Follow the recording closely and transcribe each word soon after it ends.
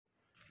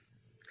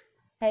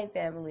Hey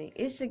family,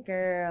 it's your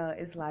girl,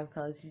 it's Life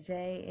Coach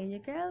J, and your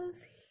girl is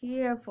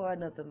here for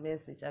another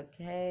message,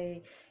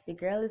 okay? Your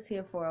girl is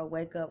here for a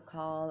wake up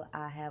call.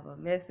 I have a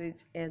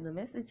message, and the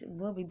message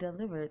will be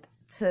delivered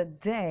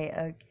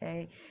today,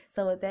 okay?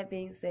 So, with that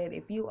being said,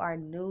 if you are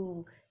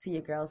new to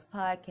your girl's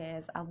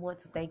podcast, I want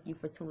to thank you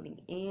for tuning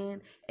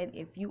in. And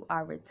if you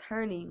are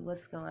returning,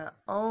 what's going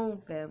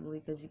on,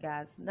 family? Because you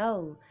guys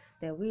know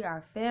that we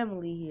are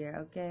family here,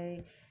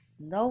 okay?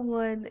 No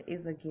one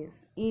is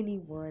against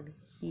anyone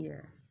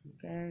here,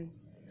 okay?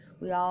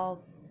 We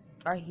all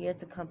are here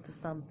to come to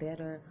some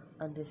better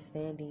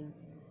understanding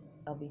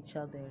of each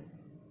other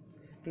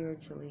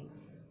spiritually,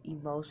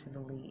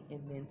 emotionally,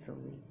 and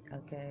mentally,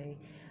 okay?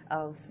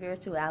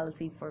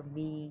 Spirituality for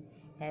me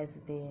has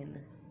been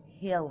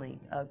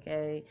healing,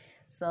 okay?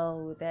 So,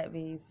 with that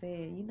being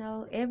said,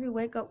 every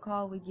wake up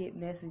call we get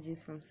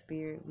messages from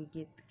spirit, we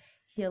get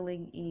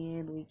healing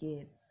in, we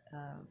get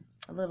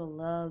a little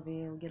love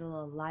in, we get a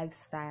little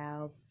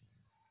lifestyle.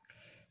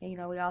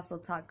 And we also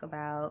talk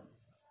about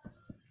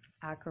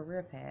our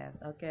career path,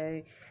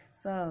 okay?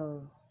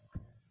 So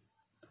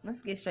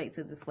let's get straight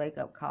to this wake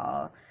up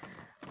call.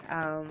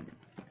 And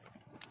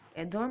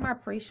during my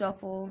pre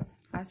shuffle,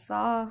 I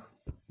saw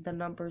the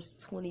numbers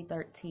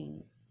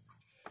 2013.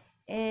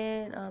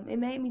 And it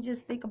made me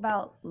just think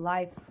about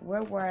life.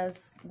 Where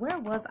was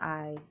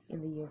I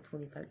in the year of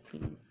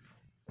 2013?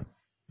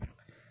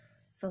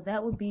 So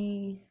that would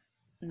be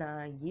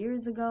 9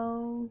 years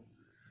ago.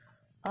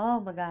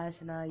 Oh my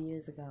gosh, 9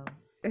 years ago.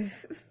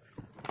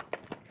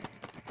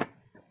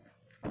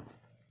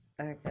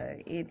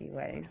 Okay,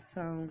 anyway,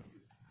 so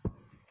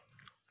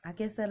I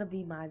guess that'll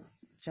be my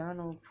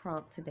journal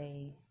prompt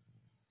today.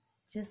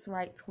 Just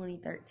write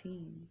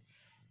 2013.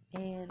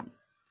 And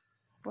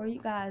for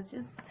you guys,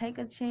 just take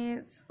a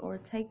chance or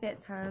take that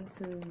time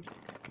to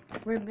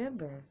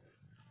remember.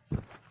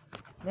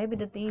 Maybe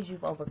the things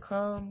you've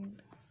overcome.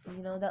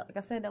 That, like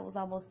I said, that was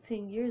almost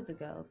 10 years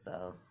ago,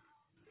 so.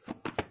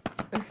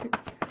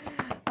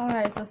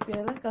 Alright, so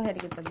Spirit, let's go ahead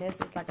and get the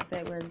message. Like I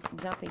said, we're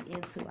jumping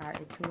into our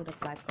intuitive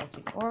life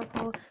coaching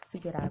oracle to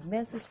get our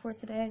message for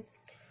today.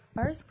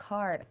 First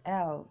card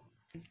out.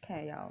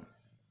 Okay, y'all.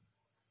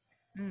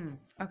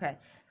 Okay,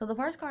 so the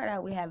first card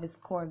out we have is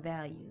core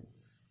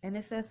values, and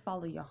it says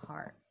follow your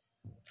heart.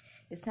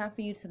 It's time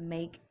for you to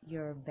make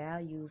your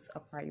values a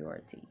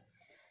priority.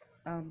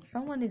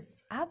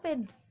 I've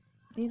been,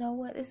 you know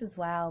what, this is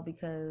wild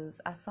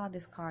because I saw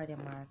this card in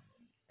my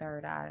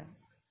third eye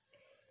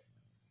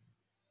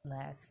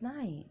last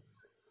night.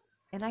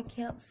 And I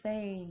kept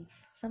saying,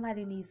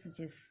 somebody needs to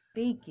just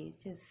speak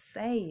it, just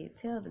say it,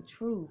 tell the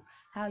truth,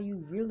 how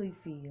you really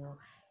feel.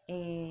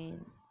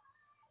 And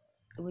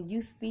when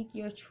you speak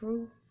your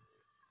truth,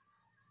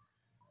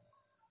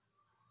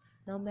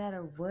 no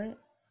matter what,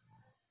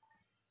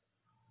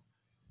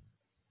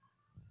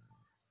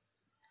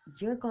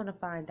 you're going to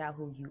find out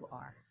who you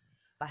are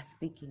by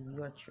speaking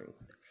your truth.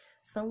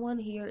 Someone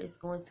here is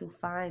going to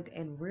find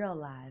and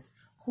realize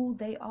who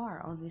they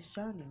are on this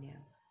journey now.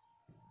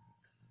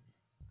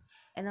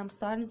 And I'm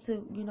starting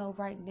to,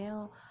 right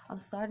now, I'm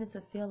starting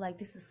to feel like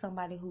this is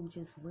somebody who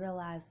just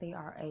realized they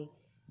are a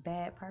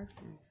bad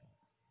person.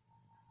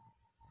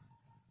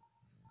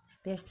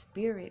 Their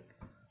spirit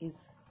is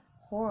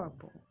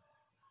horrible.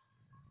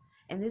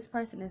 And this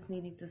person is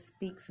needing to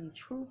speak some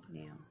truth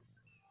now.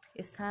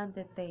 It's time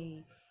that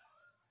they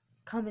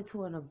come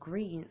into an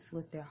agreement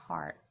with their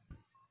heart.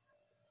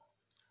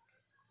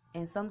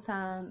 And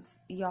sometimes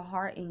your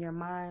heart and your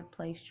mind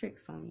plays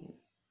tricks on you.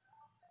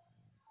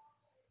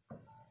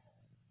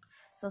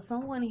 So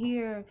someone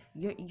here,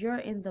 you're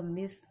in the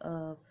midst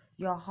of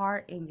your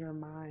heart and your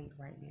mind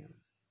right now.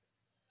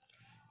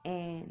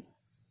 And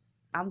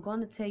I'm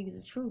going to tell you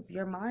the truth.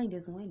 Your mind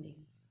is winning.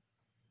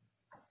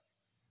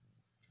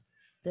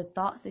 The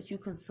thoughts that you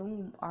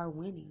consume are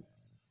winning.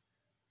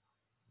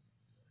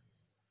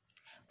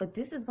 But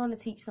this is going to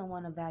teach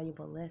someone a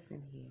valuable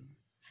lesson here.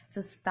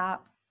 To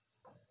stop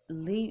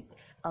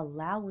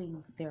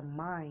allowing their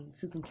mind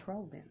to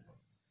control them.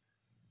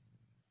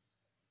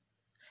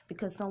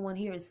 Because someone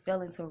here is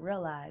failing to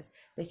realize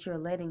that you're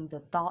letting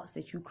the thoughts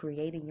that you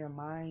create in your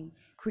mind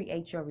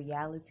create your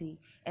reality.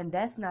 And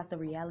that's not the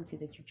reality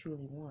that you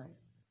truly want.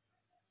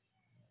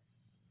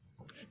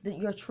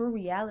 Your true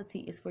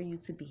reality is for you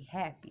to be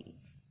happy.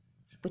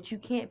 But you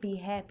can't be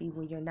happy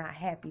when you're not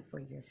happy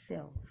for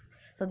yourself.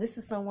 So this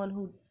is someone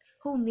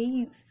who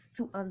needs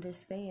to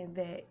understand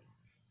that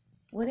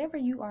whatever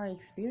you are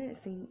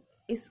experiencing,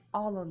 it's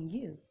all on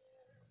you.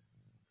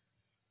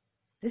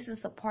 This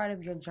is a part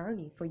of your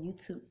journey for you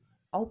to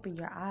open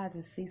your eyes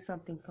and see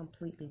something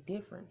completely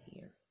different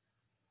here.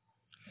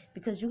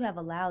 Because you have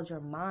allowed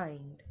your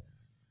mind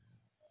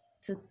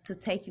to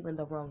take you in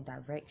the wrong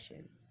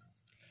direction.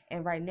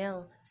 And right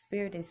now,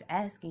 Spirit is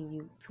asking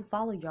you to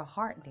follow your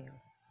heart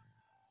now.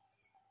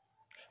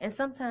 And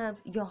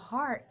sometimes your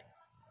heart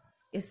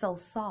is so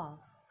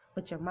soft,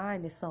 but your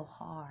mind is so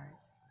hard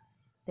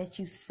that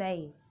you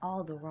say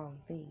all the wrong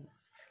things.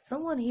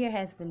 Someone here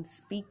has been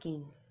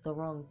speaking the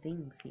wrong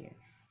things here.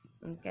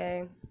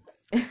 Okay?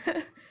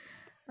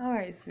 All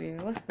right,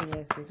 Spirit, what's the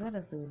message? What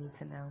else do we need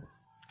to know?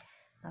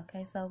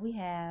 Okay, so we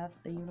have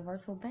the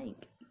universal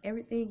bank.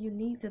 Everything you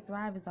need to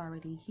thrive is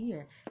already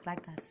here.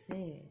 Like I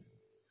said,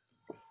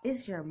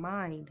 it's your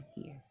mind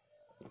here.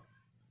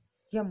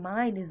 Your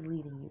mind is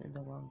leading you in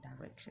the wrong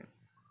direction.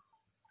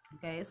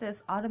 Okay, it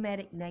says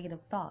automatic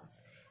negative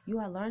thoughts. You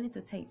are learning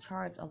to take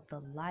charge of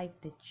the life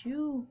that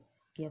you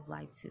give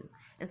life to.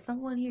 And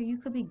someone here, you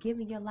could be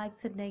giving your life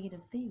to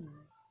negative things.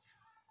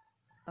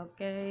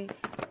 Okay.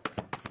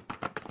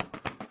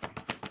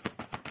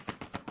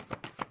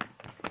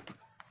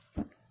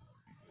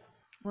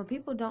 When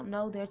people don't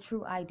know their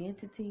true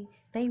identity,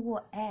 they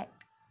will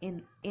act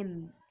in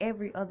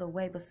every other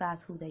way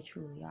besides who they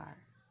truly are.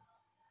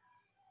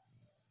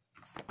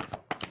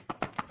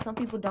 Some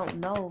people don't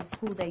know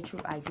who their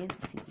true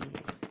identity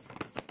is.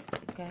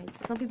 Okay?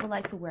 Some people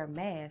like to wear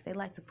masks. They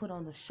like to put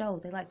on a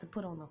show. They like to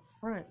put on a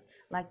front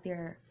like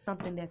they're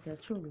something that they're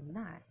truly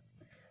not.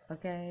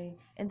 Okay?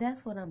 And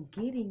that's what I'm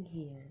getting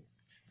here.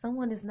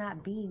 Someone is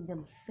not being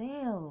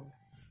themselves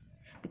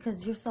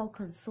because you're so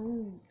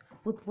consumed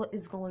with what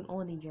is going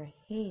on in your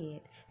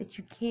head that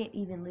you can't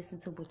even listen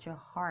to what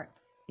your heart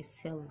is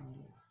telling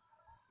you.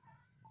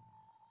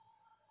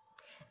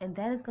 And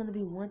that is going to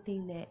be one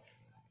thing that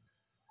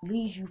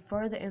leads you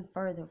further and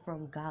further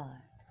from God,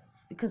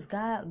 because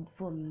God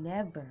will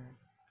never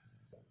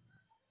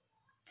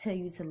tell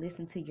you to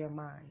listen to your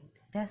mind.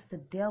 That's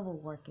the devil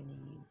working in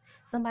you.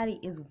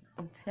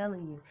 I'm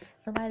telling you,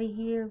 somebody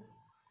here,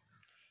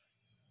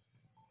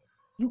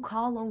 you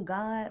call on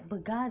God,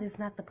 but God is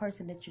not the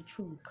person that you're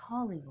truly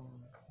calling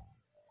on.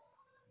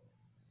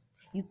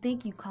 You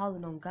think you're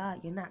calling on God.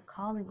 You're not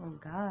calling on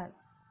God.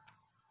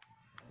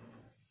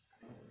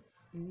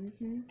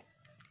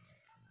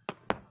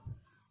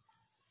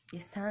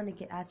 It's time to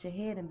get out your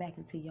head and back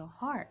into your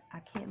heart. I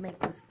can't make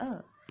this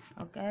up.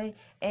 Okay?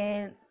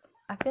 And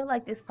I feel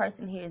like this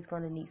person here is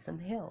going to need some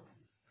help.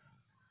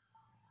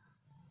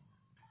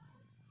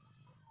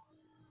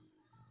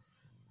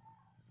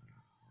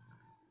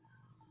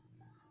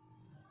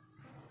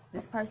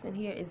 This person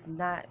here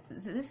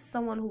this is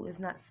someone who is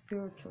not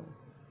spiritual.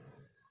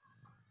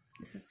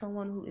 This is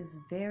someone who is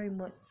very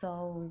much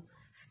so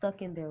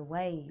stuck in their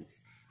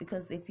ways.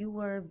 Because if you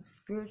were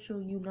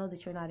spiritual, you know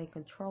that you're not in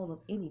control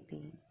of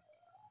anything.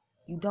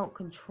 You don't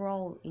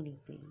control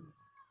anything.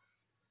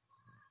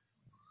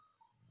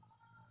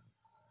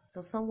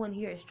 So someone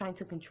here is trying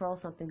to control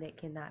something that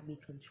cannot be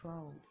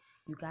controlled.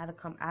 You got to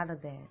come out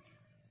of that.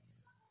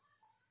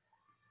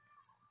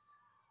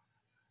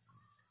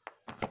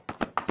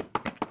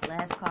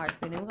 Last card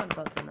spinning. We're going to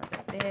go to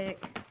another deck.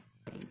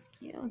 Thank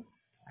you.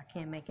 I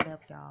can't make it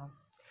up, y'all.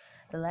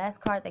 The last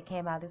card that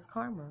came out is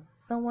karma.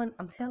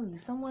 I'm telling you,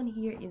 someone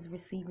here is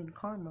receiving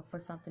karma for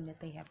something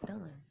that they have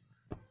done.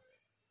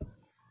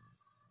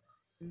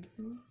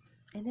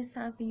 And it's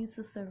time for you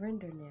to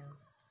surrender now.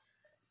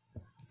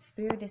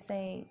 Spirit is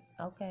saying,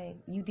 okay,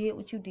 you did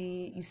what you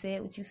did. You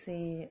said what you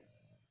said.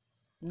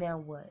 Now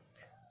what?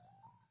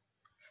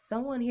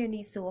 Someone here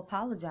needs to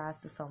apologize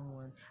to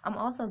someone. I'm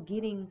also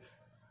getting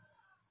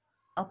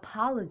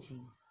apology.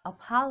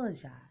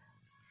 Apologize.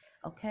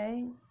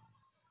 Okay?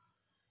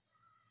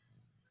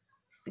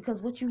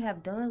 Because what you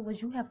have done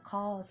was you have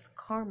caused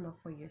karma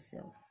for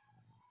yourself.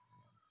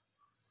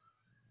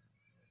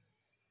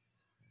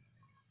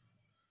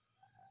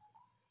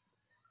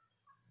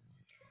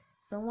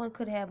 Someone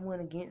could have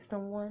went against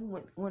someone,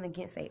 went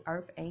against a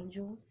earth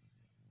angel,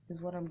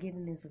 is what I'm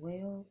getting as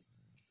well.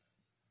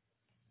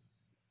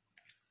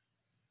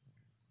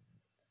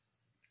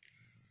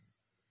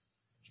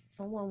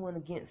 Someone went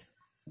against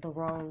the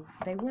wrong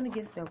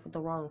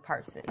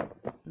person.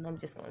 And I'm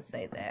just going to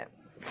say that.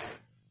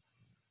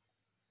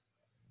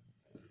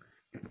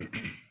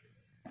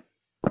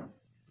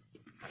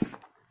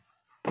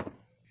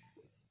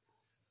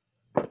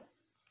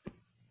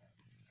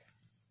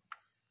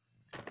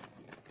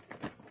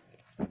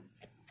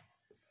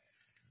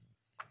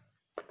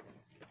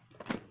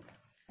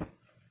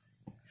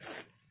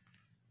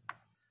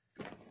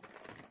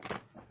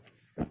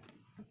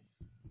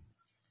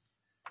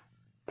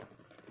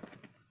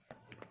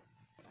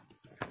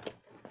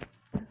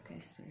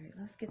 Spirit,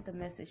 let's get the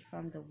message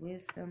from the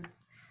wisdom.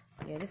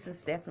 Yeah, this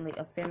is definitely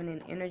a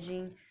feminine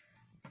energy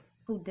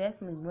who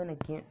definitely went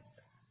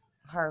against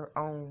her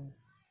own.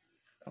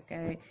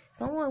 Okay,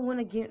 someone went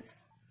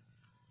against.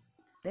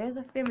 There's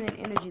a feminine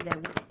energy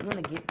that went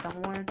against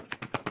someone.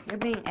 You're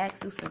being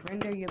asked to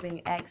surrender. You're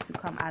being asked to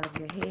come out of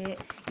your head.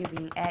 You're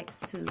being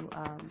asked to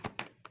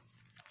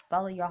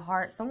follow your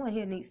heart. Someone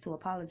here needs to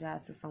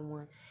apologize to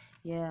someone.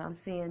 Yeah, I'm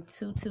seeing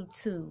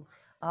 222.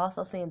 I'm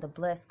also seeing the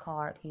blessed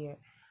card here.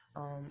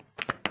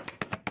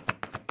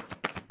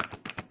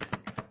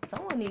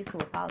 Someone needs to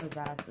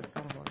apologize to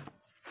someone.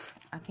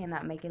 I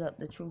cannot make it up.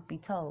 The truth be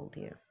told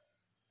here.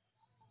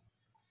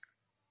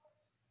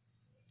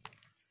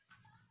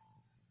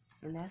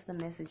 And that's the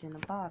message in the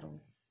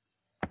bottle.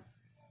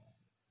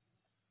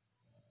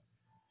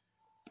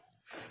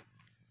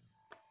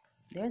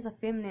 There's a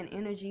feminine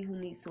energy who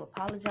needs to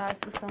apologize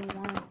to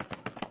someone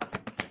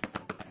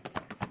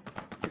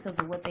because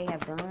of what they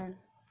have done.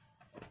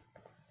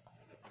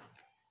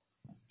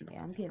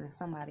 Yeah, I'm giving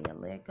somebody a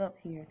leg up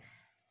here.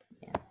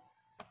 Yeah.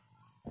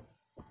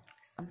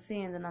 I'm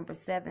seeing the number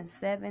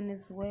 77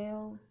 as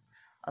well.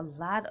 A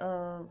lot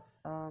of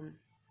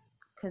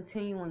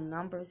continuing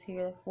numbers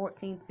here.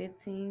 14,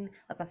 15.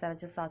 Like I said, I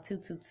just saw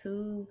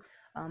 222.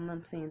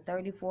 I'm seeing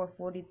 34,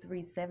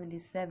 43,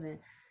 77.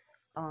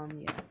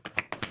 Yeah.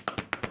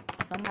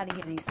 Somebody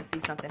here needs to see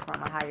something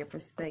from a higher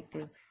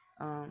perspective.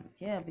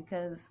 Yeah,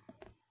 because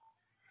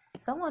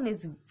someone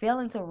is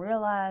failing to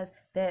realize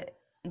that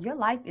your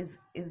life is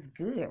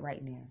good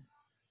right now.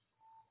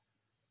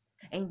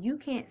 And you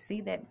can't see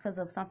that because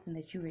of something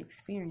that you're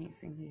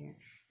experiencing here.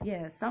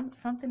 Yeah,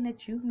 something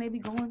that you may be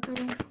going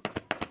through.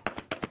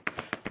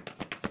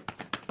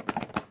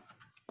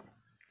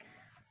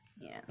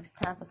 Yeah, it's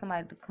time for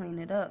somebody to clean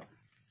it up.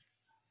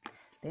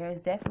 There is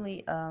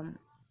definitely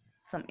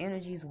some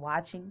energies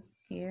watching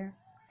here.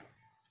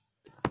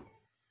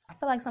 I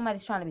feel like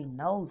somebody's trying to be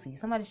nosy.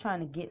 Somebody's trying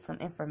to get some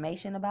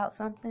information about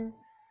something.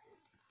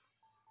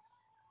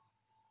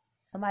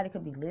 Somebody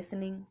could be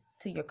listening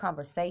to your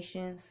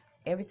conversations.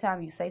 Every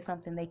time you say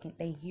something,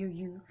 they hear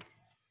you.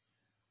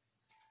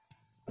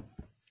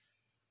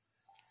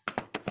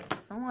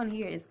 Someone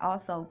here is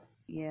also,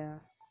 yeah.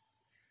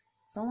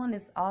 Someone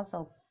is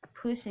also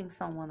pushing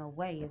someone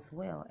away as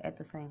well at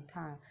the same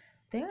time.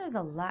 There is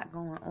a lot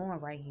going on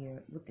right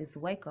here with this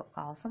wake-up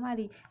call.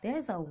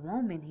 There's a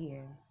woman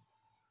here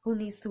who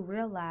needs to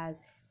realize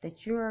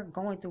that you're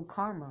going through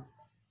karma.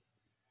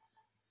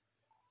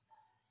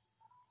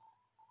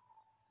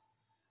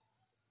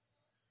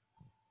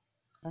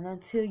 And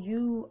until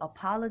you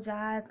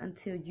apologize,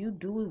 until you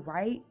do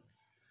right,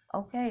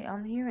 okay,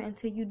 I'm here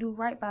until you do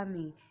right by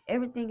me.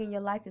 Everything in your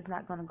life is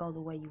not going to go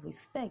the way you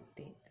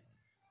expected.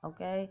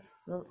 Okay?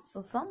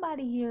 So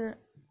somebody here,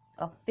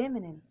 a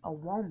feminine, a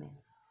woman.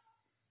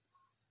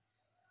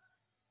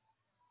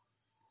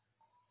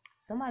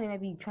 Somebody may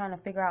be trying to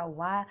figure out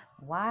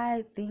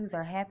why things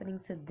are happening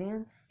to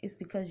them. It's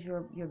because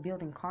you're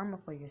building karma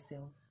for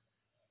yourself.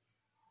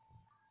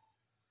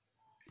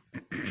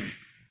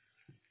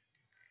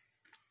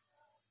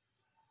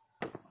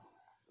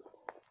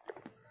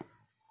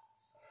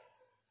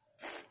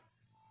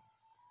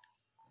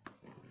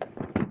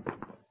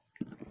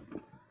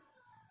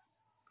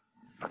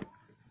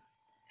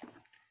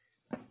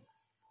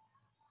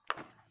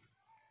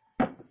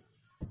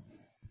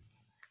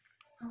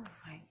 Oh,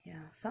 right, yeah.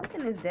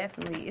 Something is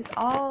definitely, it's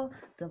all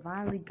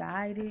divinely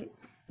guided.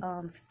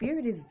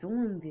 Spirit is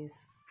doing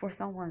this for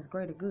someone's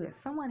greater good.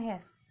 Someone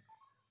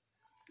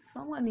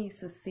needs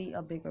to see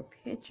a bigger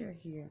picture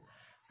here.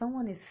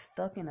 Someone is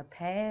stuck in the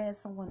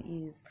past. Someone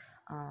is,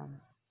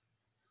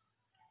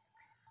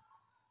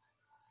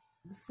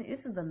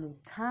 this is a new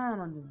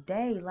time, a new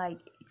day. Like,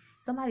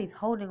 somebody's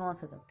holding on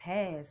to the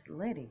past.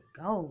 Let it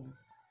go.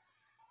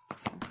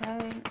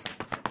 Okay?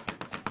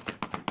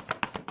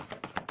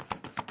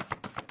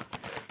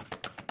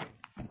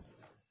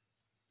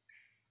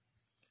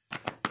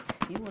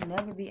 You will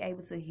never be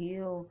able to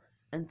heal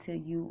until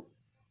you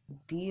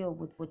deal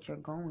with what you're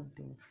going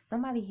through.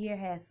 Somebody here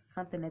has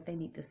something that they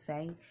need to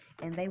say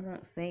and they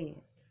won't say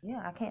it.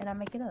 Yeah, I can't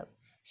make it up.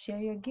 Share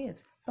your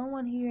gifts.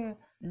 Someone here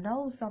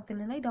knows something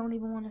and they don't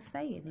even want to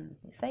say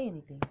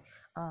anything.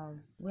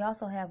 We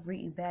also have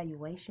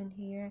reevaluation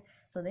here.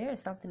 So there is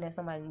something that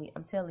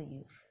I'm telling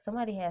you,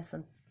 somebody has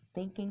some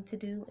thinking to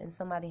do, and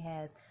somebody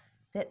has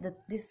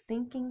this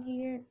thinking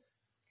here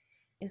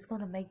is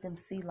going to make them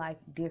see life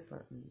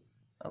differently.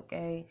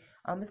 Okay?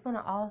 It's going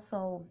to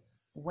also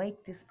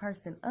wake this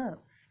person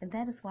up. And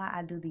that is why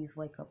I do these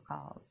wake up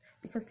calls,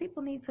 because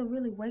people need to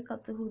really wake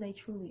up to who they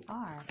truly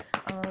are.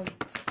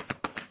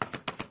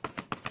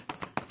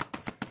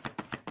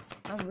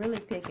 I'm really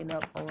picking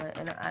up on,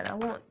 and I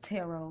want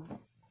tarot.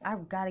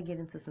 I've got to get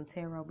into some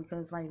tarot,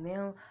 because right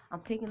now I'm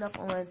picking up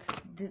on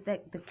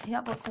the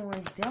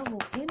Capricorn devil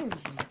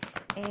energy.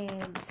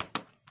 And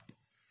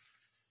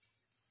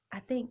I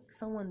think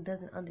someone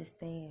doesn't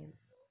understand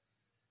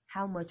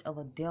how much of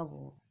a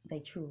devil they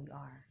truly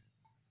are.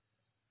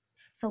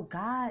 So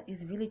God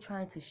is really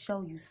trying to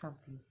show you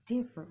something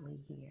differently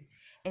here.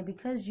 And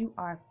because you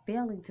are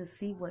failing to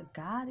see what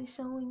God is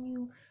showing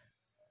you,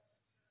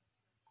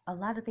 a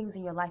lot of things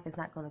in your life is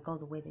not going to go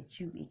the way that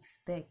you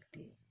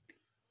expected.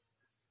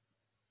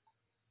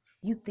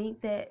 You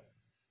think that,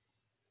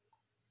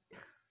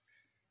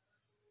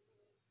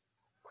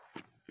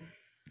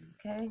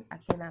 okay, I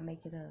cannot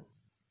make it up.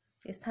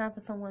 It's time for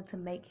someone to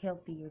make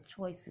healthier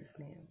choices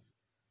now.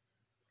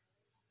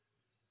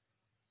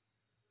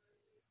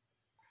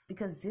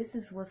 Because this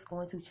is what's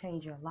going to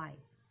change your life.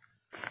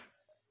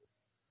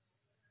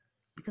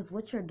 Because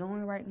what you're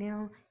doing right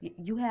now,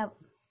 you have,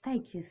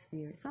 thank you,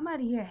 Spirit.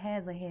 Somebody here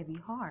has a heavy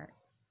heart.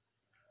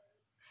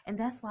 And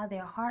that's why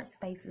their heart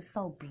space is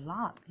so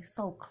blocked. It's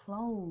so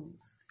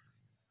closed.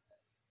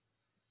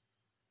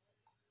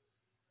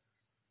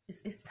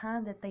 It's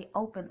time that they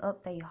open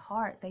up their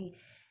heart.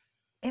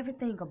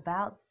 Everything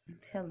about, I'm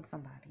telling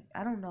somebody,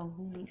 I don't know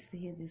who needs to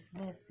hear this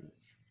message,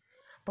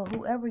 but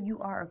whoever you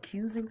are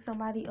accusing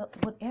somebody of,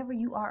 whatever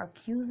you are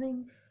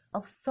accusing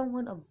of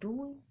someone of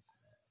doing,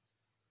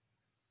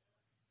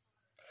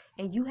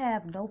 and you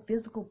have no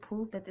physical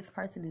proof that this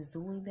person is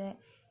doing that,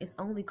 it's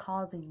only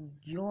causing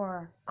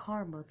your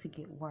karma to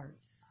get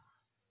worse.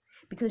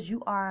 Because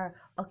you are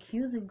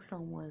accusing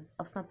someone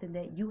of something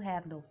that you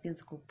have no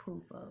physical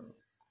proof of.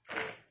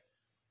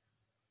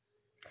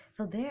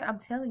 So there, I'm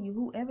telling you,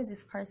 whoever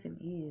this person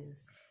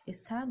is, it's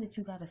time that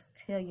you got to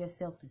tell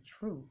yourself the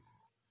truth.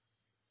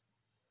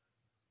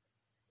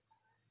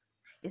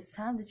 It's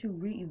time that you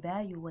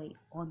reevaluate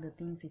on the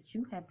things that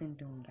you have been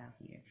doing out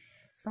here.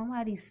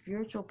 Somebody's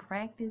spiritual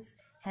practice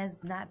has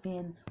not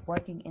been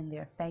working in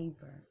their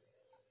favor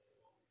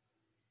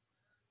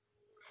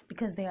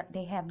because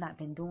they have not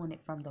been doing it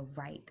from the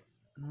right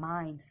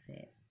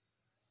mindset.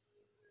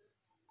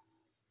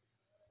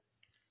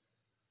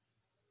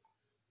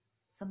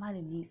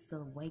 Somebody needs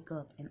to wake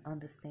up and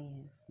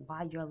understand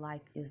why your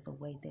life is the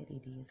way that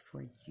it is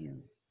for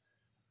you.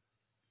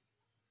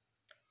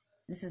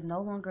 This is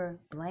no longer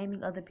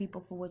blaming other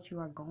people for what you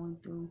are going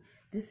through.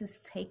 This is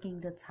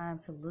taking the time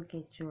to look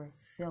at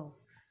yourself,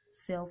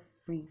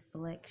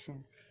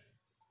 self-reflection.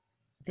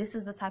 This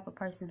is the type of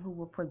person who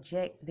will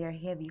project their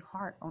heavy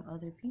heart on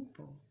other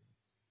people.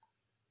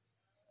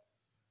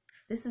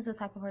 This is the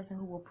type of person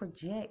who will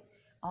project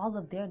all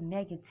of their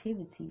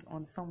negativity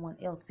on someone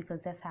else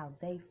because that's how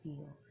they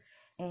feel.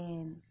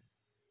 And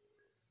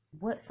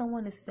what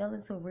someone is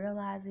failing to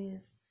realize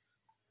is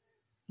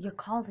you're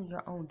causing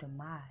your own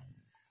demise.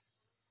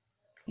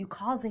 You're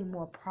causing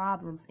more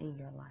problems in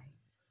your life.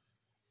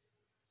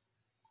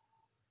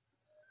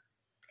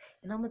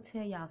 And I'm going to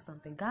tell y'all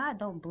something. God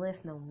don't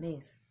bless no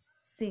mess.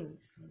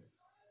 Seriously.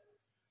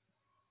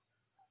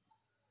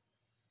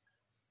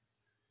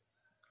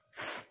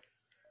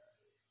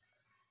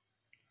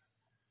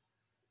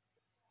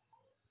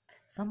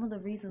 Some of the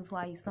reasons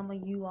why some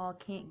of you all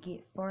can't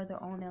get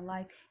further on in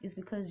life is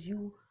because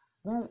you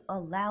won't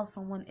allow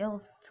someone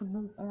else to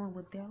move on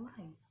with their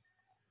life.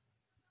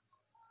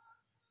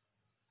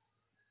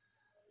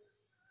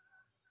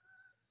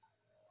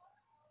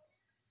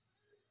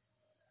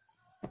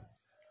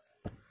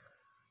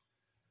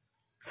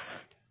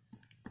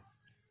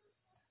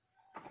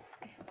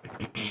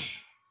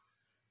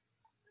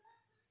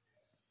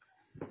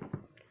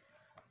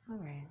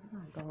 Alright, I'm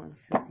going to go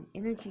into the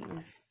Energy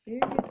and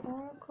Spirit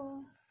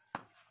Oracle.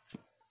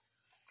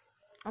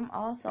 I'm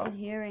also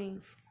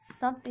hearing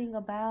something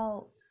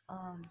about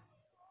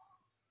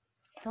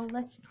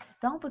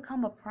don't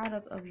become a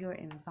product of your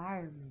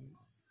environment.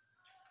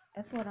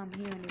 That's what I'm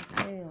hearing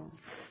as well.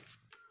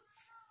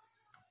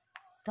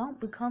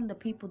 Don't become the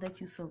people that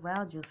you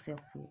surround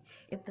yourself with.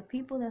 If the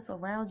people that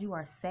surround you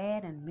are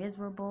sad and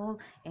miserable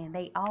and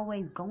they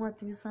always going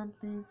through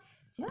something,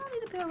 you don't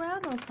need to be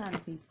around those kind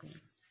of people.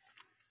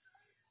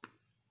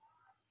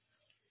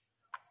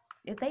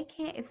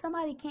 If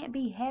somebody can't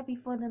be happy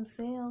for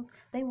themselves,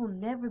 they will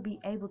never be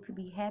able to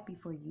be happy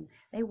for you.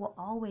 They will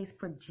always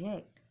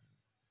project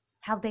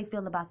how they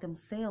feel about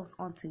themselves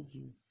onto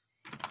you.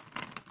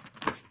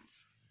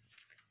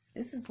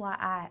 This is why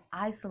I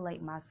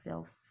isolate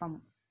myself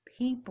from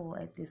people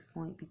at this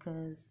point,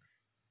 because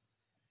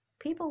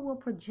people will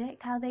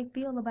project how they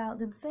feel about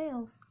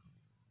themselves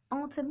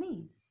onto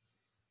me.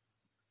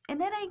 And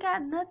that ain't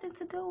got nothing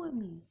to do with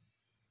me.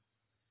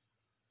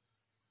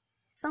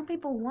 Some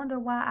people wonder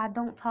why I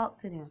don't talk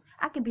to them.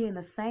 I could be in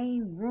the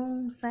same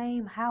room,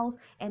 same house,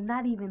 and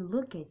not even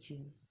look at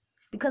you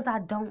because I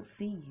don't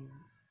see you.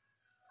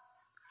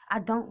 I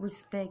don't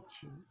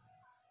respect you.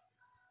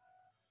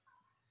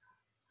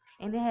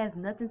 And it has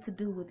nothing to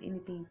do with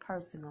anything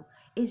personal.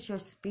 It's your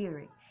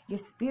spirit. Your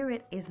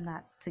spirit is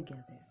not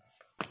together.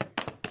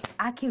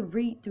 I can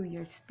read through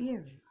your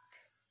spirit.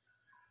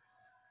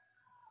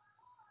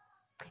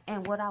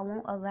 And what I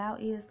won't allow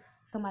is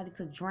somebody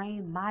to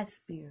drain my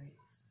spirit,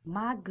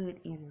 my good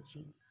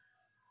energy.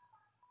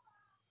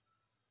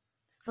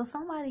 So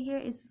somebody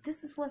here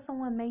this is what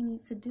someone may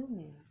need to do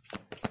now.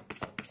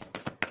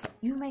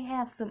 You may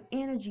have some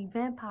energy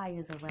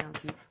vampires around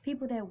you.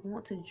 People that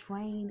want to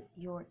drain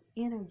your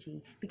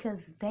energy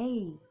because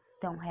they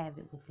don't have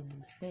it within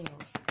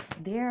themselves.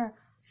 They're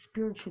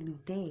spiritually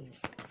dead.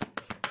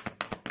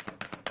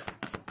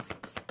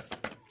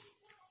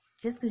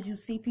 Just because you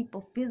see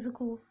people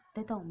physical,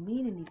 that don't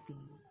mean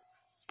anything.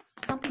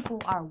 Some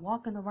people are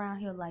walking around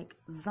here like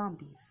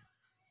zombies.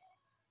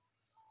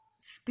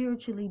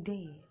 Spiritually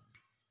dead.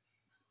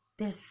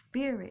 Their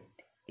spirit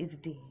is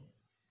dead.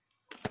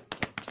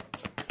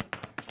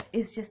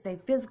 It's just their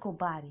physical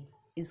body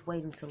is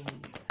waiting to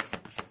leave.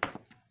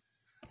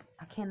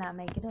 I cannot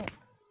make it up.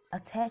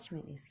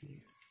 Attachment is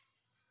here.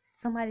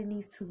 Somebody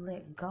needs to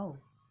let go.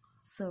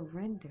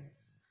 Surrender.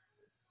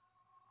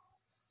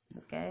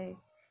 Okay?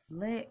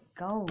 Let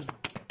go.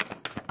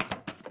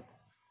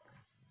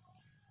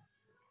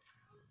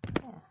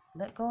 Yeah.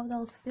 Let go of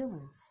those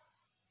feelings.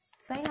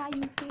 Say how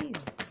you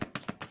feel.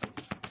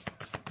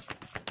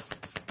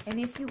 And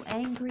if you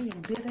angry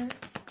and bitter,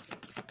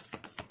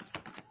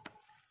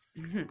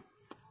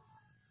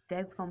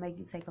 that's going to make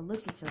you take a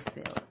look at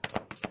yourself.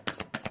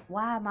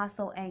 Why am I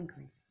so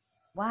angry?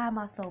 Why am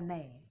I so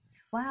mad?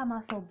 Why am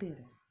I so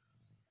bitter?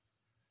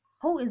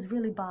 Who is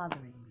really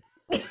bothering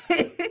me?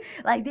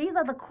 Like, these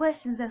are the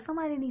questions that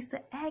somebody needs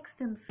to ask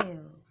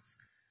themselves.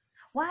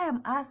 Why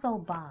am I so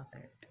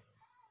bothered?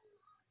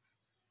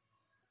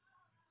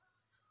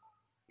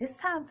 It's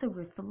time to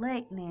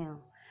reflect now.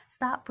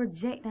 Stop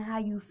projecting how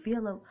you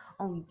feel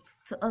on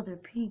to other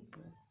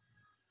people.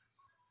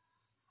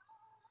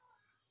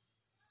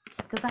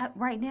 Because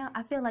right now,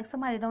 I feel like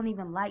somebody don't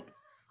even like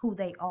who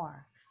they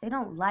are. They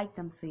don't like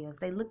themselves.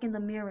 They look in the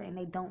mirror and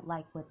they don't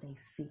like what they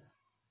see.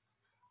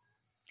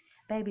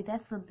 Baby,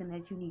 that's something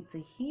that you need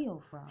to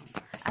heal from.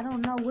 I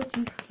don't know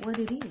what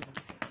it is.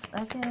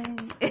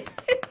 Okay?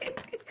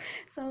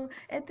 So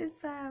at this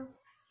time,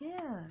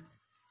 yeah.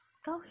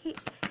 Go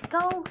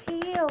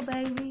heal,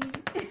 baby.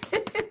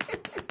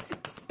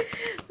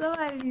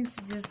 Somebody needs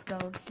to just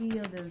go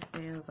heal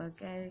themselves,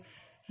 okay?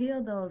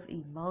 Heal those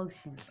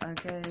emotions,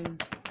 okay?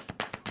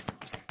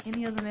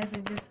 Any other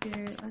messages,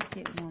 Spirit? Let's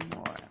get one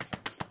more.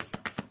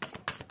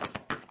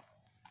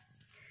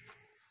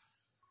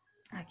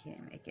 I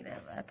can't make it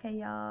up. Okay,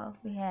 y'all.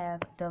 We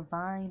have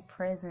divine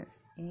presence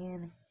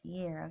in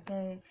here,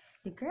 okay?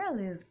 Your girl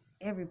is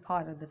every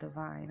part of the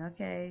divine,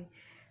 okay?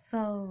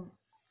 So,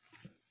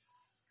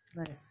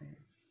 listen.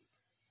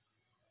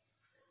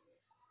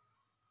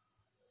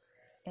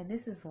 And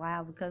this is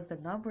wild because the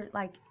number,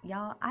 like,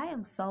 y'all, I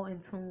am so in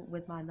tune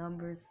with my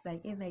numbers,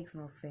 like, it makes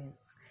no sense.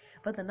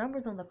 But the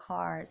numbers on the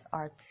cards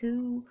are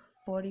 2,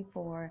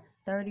 44,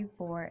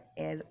 34,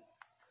 and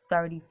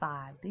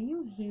 35. Do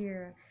you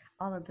hear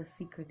all of the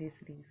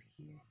synchronicities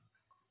here?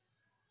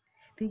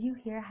 Do you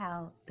hear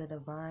how the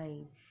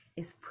divine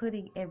is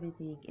putting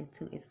everything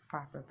into its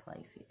proper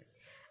place here?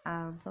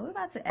 So we're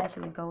about to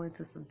actually go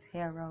into some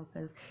tarot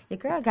because your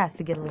girl got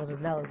to get a little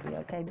nosy,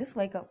 okay? This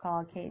wake-up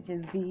call can't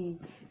just be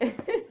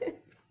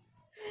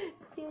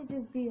can't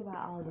just be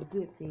about all the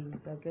good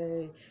things,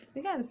 okay?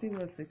 We got to see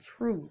what's the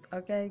truth,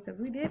 okay? Because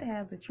we did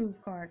have the truth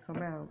card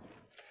come out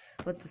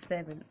with the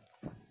 7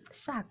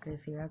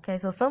 chakras here, okay?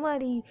 So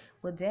somebody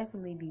will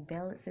definitely be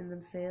balancing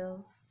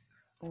themselves,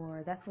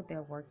 or that's what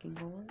they're working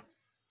on,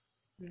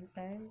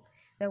 okay?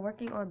 They're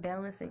working on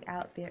balancing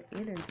out their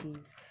energies.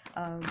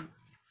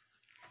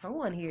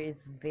 Someone here is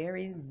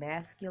very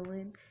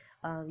masculine.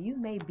 You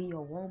may be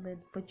a woman,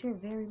 but you're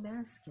very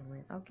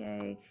masculine,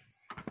 okay?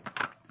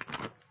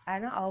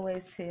 And I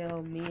always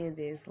tell men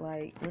this,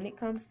 like, when it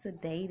comes to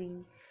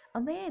dating, a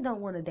man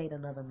don't want to date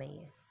another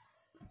man,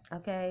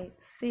 okay?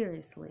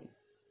 Seriously.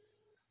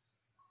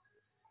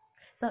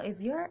 So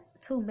if you're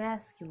too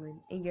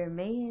masculine and your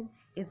man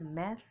is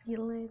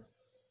masculine,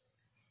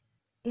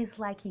 it's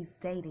like he's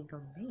dating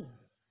a man.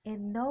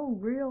 And no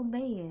real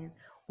man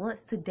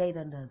wants to date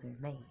another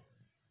man.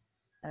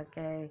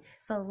 Okay?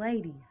 So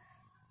ladies,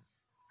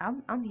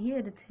 I'm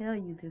here to tell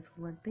you this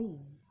one thing.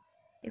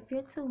 If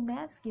you're too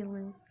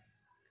masculine,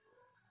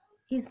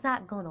 he's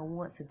not gonna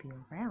want to be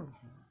around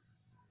you.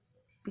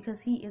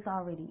 Because he is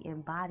already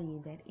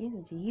embodying that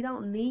energy. He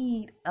don't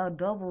need a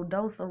double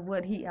dose of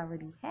what he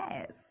already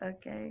has,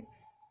 okay?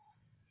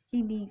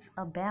 He needs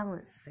a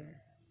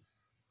balancer.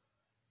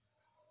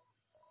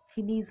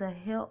 He needs a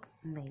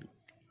helpmate.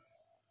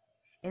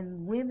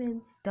 And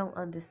women don't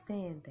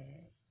understand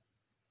that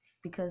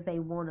because they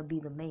want to be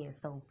the man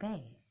so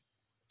bad.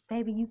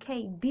 Baby, you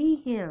can't be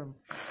him.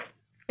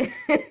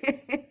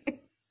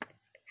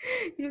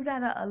 You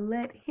gotta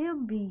let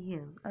him be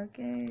him,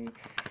 okay?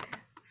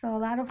 So a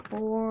lot of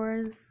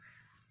 4s,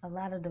 a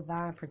lot of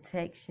divine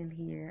protection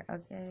here,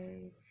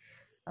 okay?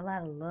 A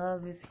lot of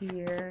love is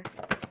here.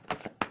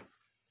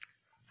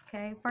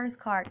 Okay, first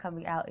card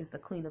coming out is the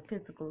Queen of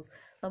Pentacles.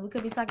 So we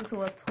could be talking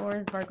to a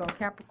Taurus, Virgo,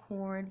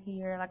 Capricorn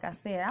here. Like I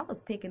said, I was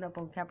picking up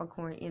on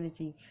Capricorn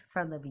energy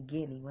from the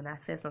beginning when I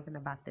said something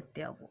about the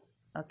devil.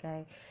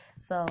 Okay,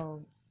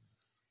 so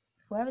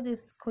whoever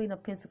this Queen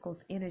of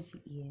Pentacles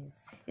energy is,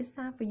 it's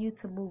time for you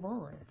to move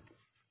on.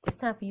 It's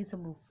time for you to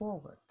move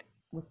forward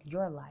with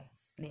your life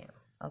now.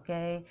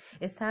 Okay,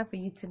 it's time for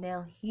you to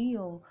now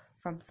heal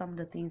from some of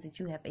the things that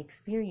you have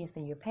experienced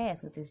in your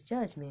past with this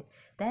judgment.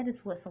 That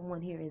is what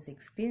someone here is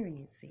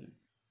experiencing.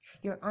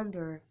 You're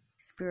under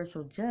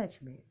spiritual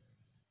judgment.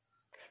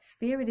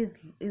 Spirit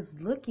is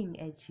looking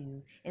at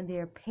you and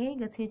they're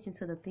paying attention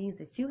to the things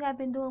that you have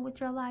been doing with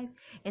your life,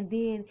 and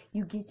then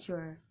you get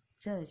your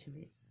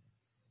judgment.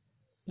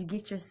 You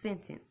get your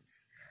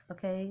sentence.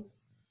 Okay?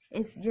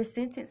 It's your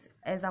sentence,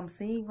 as I'm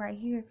seeing right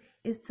here,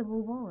 is to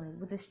move on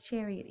with this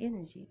Chariot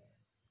energy.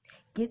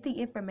 Get the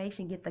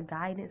information, get the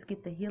guidance,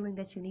 get the healing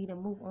that you need,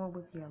 and move on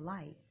with your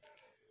life.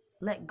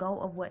 Let go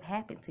of what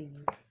happened to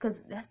you,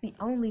 because that's the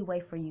only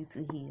way for you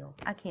to heal.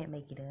 I can't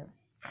make it up.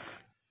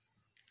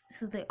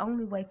 This is the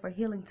only way for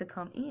healing to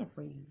come in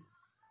for you.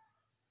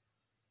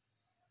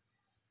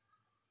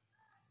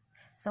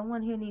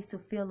 Someone here needs to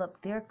fill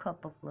up their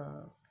cup of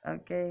love,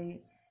 okay?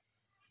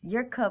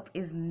 Your cup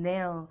is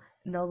now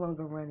no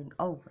longer running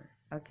over,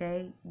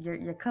 okay?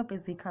 Your cup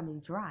is becoming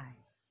dry.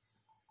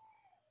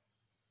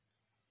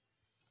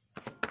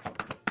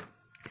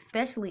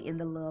 Especially in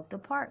the love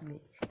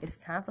department. It's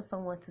time for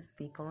someone to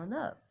speak on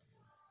up.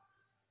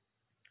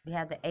 We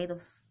have the Eight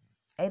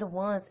of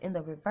Wands in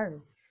the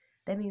reverse.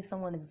 That means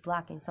someone is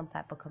blocking some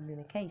type of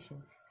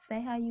communication.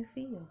 Say how you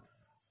feel.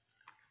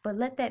 But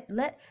let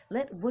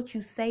what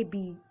you say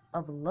be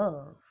of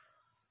love.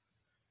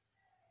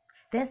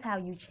 That's how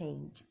you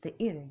change the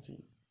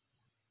energy.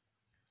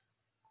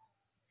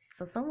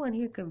 So someone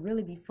here could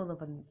really be full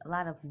of a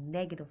lot of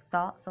negative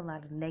thoughts, a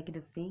lot of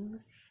negative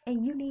things,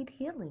 and you need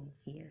healing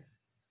here.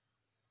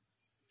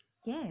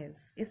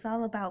 Yes, it's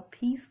all about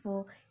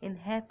peaceful and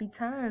happy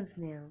times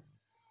now.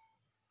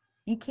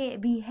 You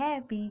can't be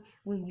happy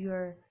when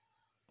you're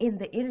in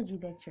the energy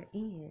that you're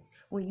in,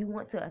 when you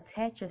want to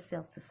attach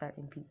yourself to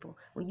certain people,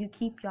 when you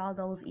keep all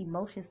those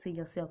emotions to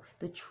yourself,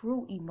 the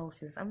true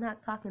emotions. I'm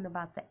not talking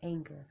about the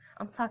anger.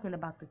 I'm talking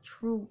about the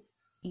true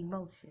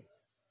emotion.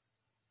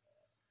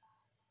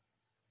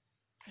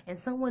 And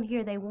someone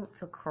here, they want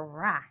to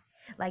cry.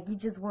 Like you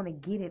just want to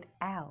get it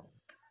out.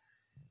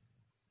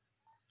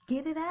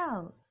 Get it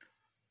out.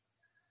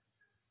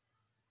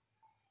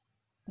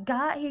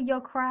 God hear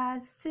your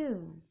cries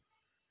too.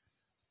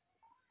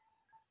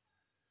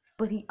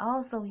 But he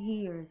also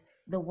hears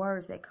the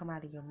words that come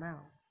out of your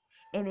mouth.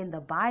 And in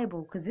the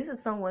Bible, because this is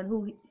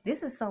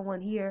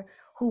someone here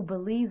who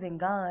believes in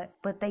God,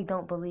 but they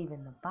don't believe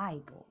in the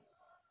Bible.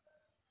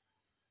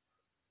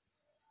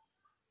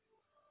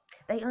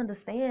 They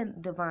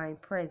understand divine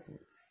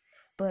presence,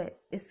 but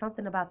it's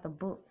something about the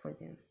book for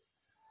them.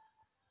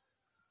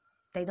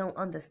 They don't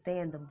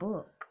understand the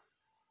book.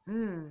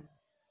 And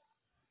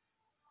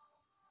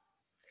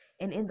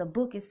in the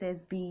book it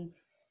says be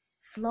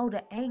slow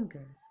to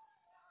anger.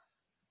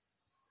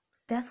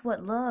 That's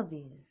what love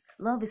is.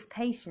 Love is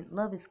patient.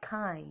 Love is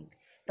kind.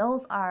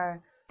 Those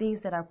are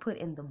things that are put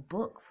in the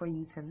book for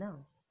you to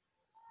know.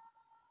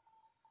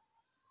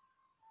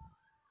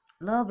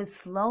 Love is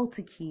slow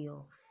to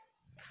kill,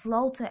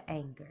 slow to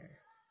anger.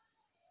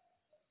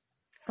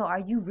 So are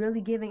you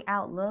really giving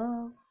out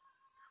love?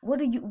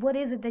 What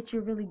is it that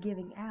you're really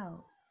giving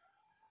out?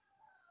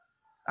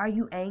 Are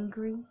you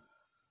angry?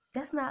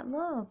 That's not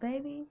love,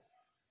 baby.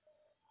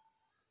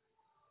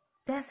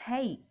 That's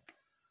hate.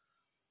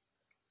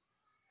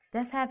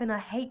 That's having a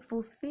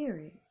hateful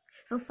spirit.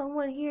 So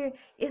someone here,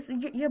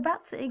 you're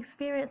about to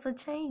experience a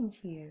change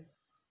here.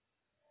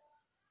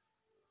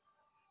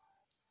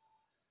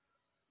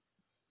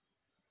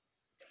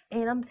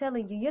 And I'm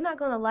telling you, you're not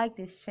going to like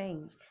this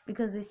change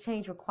because this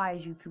change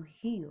requires you to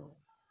heal.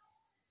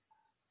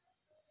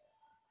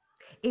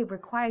 It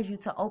requires you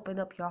to open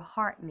up your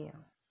heart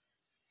now.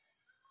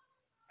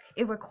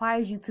 It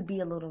requires you to be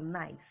a little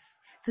nice,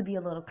 to be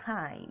a little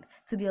kind,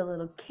 to be a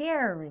little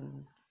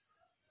caring.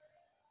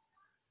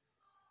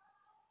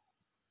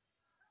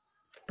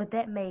 But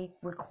that may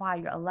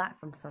require a lot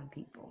from some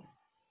people.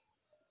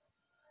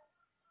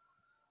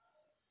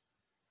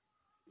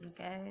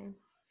 Okay?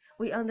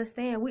 We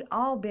understand. We've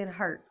all been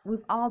hurt.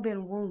 We've all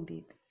been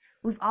wounded.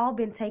 We've all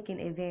been taken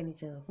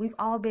advantage of.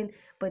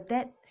 But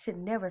that should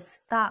never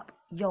stop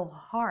your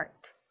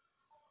heart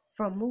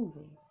from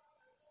moving.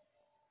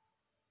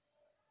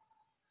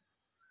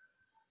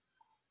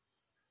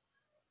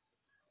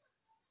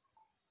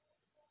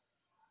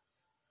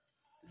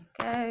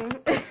 Okay?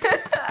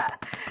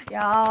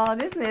 Y'all,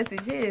 this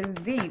message here is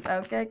deep,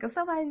 okay? Because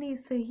somebody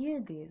needs to hear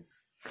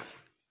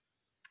this.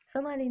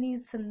 Somebody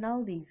needs to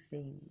know these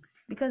things.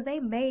 Because they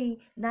may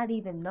not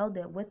even know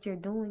that what you're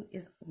doing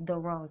is the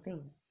wrong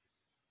thing.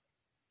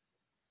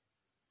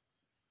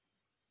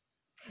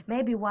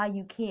 Maybe why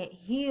you can't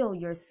heal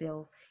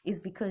yourself is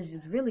because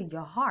it's really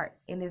your heart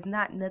and it's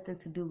not nothing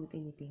to do with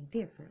anything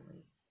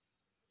differently.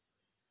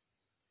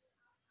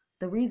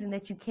 The reason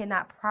that you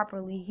cannot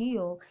properly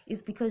heal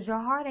is because your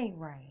heart ain't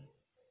right.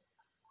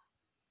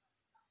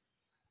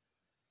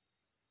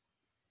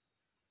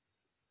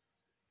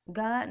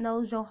 God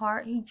knows your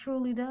heart. He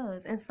truly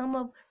does. And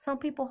some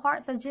people's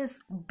hearts are just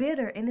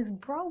bitter and it's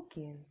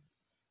broken.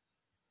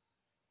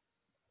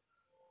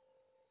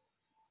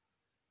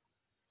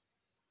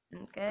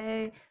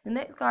 Okay. The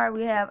next card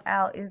we have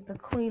out is the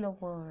Queen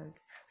of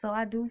Wands. So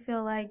I do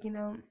feel like,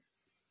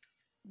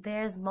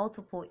 there's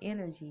multiple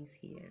energies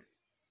here.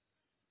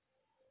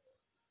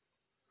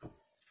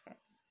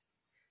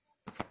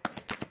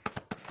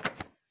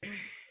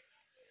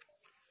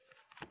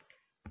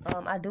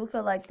 I do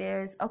feel like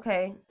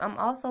I'm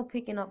also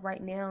picking up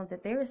right now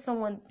that there is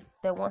someone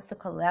that wants to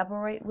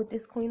collaborate with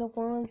this Queen of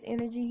Wands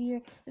energy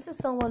here. This is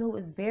someone who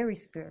is very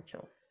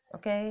spiritual,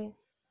 okay?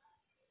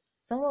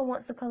 Someone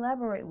wants to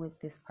collaborate with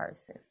this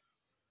person.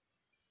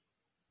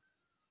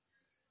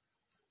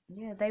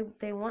 Yeah,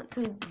 they want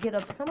to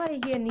somebody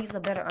here needs a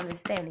better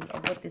understanding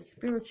of what this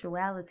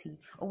spirituality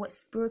or what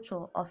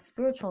spiritual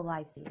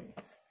life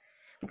is.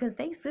 Because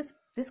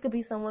this could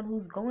be someone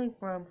who's going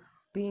from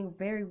being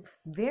very,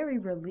 very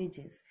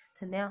religious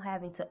to now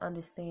having to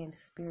understand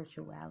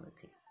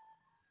spirituality.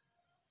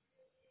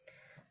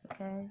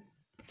 Okay.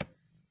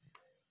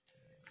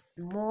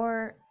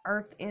 More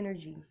earth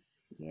energy.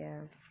 Yeah.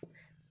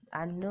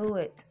 I knew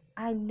it,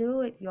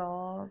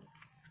 y'all.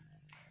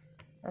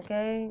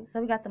 Okay,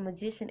 so we got the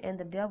Magician and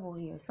the Devil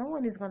here.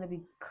 Someone is going to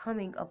be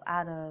coming up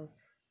out of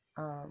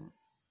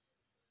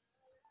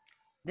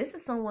This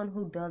is someone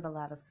who does a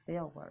lot of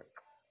spell work.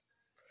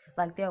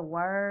 Like their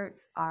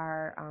words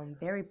are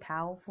very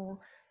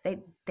powerful. They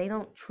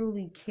don't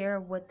truly care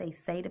what they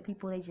say to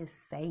people. They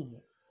just say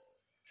it.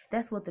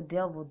 That's what the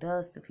devil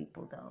does to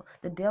people, though.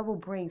 The devil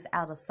brings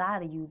out a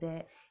side of you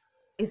that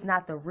is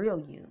not the real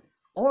you.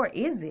 Or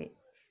is it?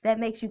 That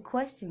makes you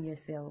question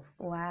yourself.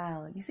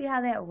 Wow. You see how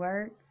that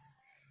works?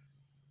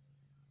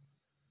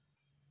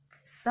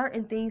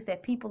 Certain things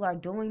that people are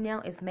doing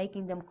now is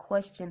making them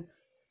question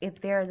if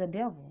they're the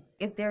devil,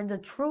 if they're the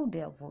true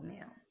devil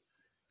now.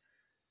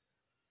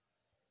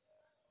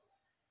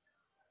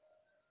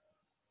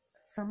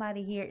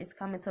 Somebody here is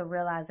coming to a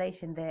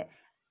realization that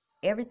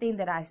everything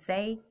that I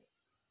say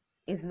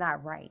is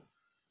not right.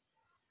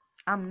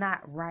 I'm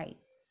not right.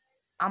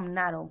 I'm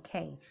not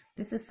okay.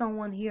 This is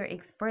someone here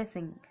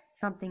expressing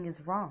something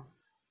is wrong.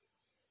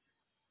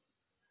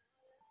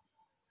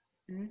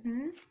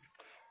 Mm-hmm.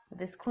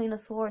 This Queen of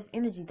Swords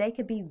energy, they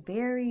could be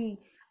very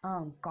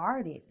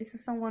guarded. This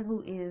is someone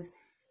who is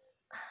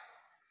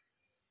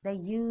they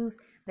use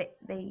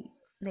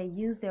they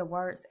use their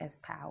words as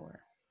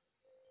power.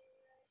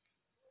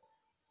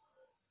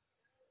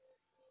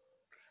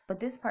 But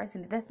this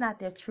person, that's not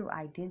their true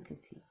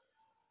identity.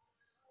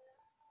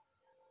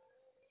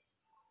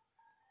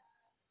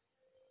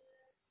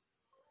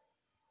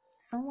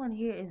 Someone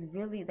here is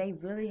really, they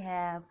really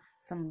have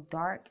some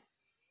dark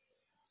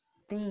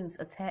things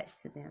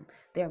attached to them.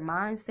 Their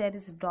mindset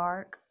is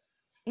dark.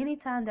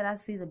 Anytime that I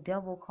see the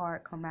devil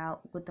card come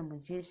out with the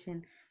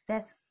magician,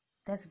 that's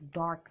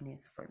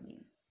darkness for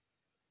me.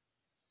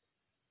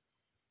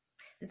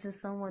 This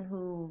is someone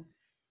who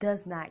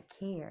does not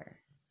care.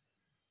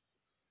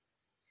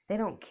 They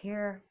don't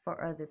care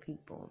for other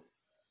people.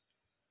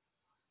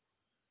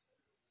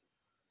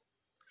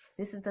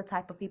 This is the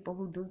type of people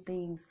who do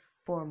things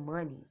for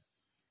money.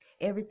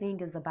 Everything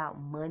is about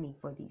money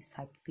for these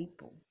type of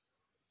people.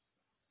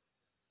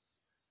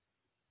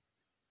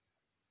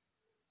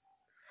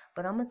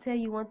 But I'm going to tell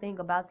you one thing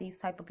about these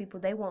type of people.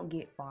 They won't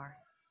get far.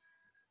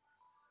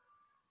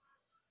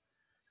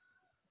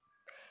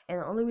 And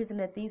the only reason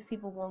that these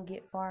people won't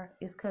get far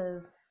is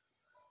because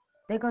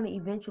they're going to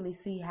eventually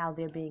see how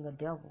they're being a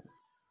devil.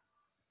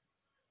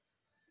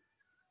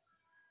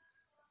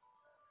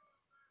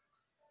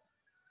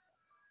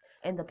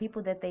 And the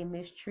people that they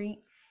mistreat,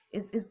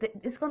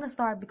 it's going to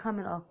start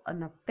becoming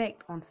an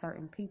effect on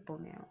certain people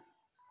now.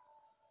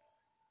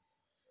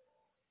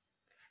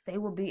 They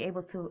will be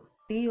able to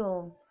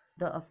feel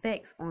the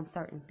effects on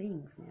certain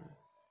things now.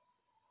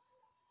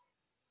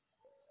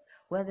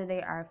 Whether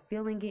they are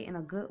feeling it in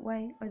a good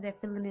way or they're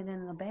feeling it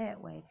in a bad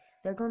way,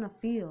 they're going to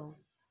feel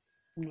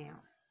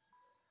now.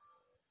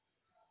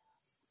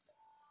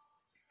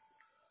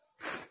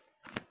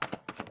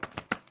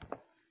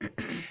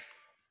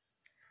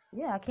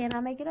 Yeah, I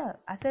cannot make it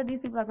up. I said these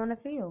people are going to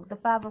feel the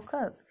Five of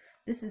Cups.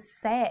 This is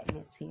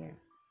sadness here.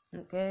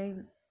 Okay?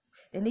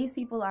 And these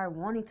people are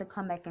wanting to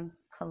come back and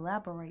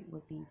collaborate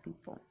with these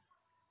people.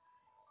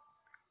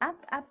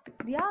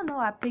 Y'all know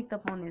I picked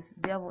up on this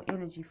devil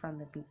energy from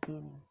the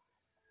beginning.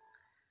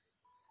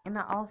 And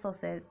I also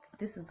said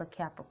this is a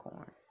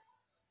Capricorn.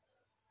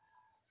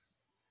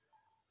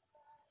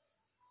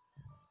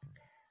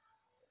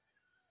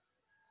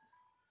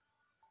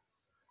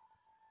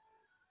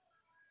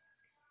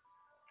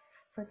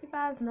 So if you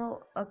guys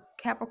know a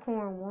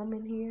Capricorn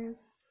woman here,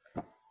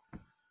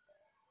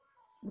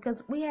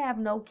 because we have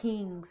no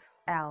kings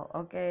out,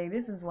 okay?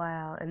 This is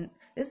wild. And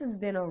this has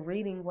been a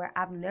reading where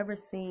I've never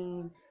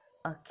seen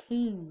a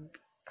king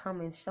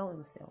come and show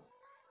himself.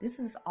 This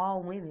is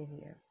all women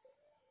here.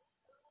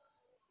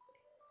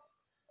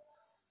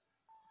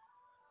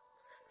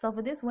 So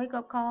for this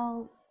wake-up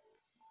call,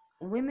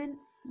 women,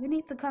 we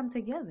need to come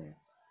together.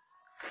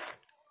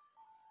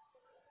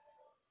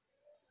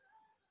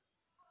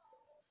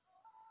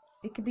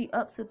 It could be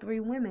up to 3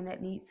 women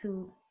that need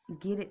to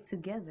get it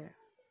together.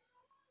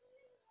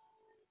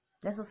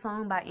 That's a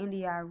song by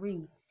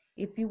India.Arie.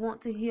 If you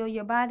want to heal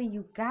your body,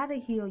 you gotta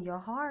heal your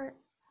heart.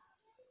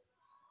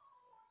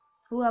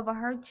 Whoever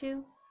hurt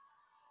you,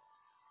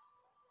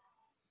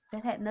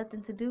 that had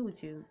nothing to do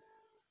with you.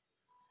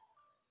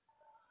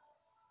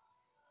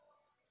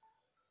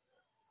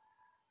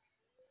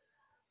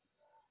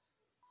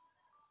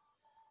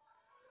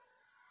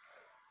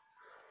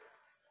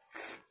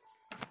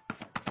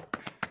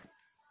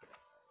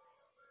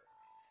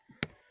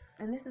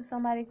 And this is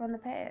somebody from the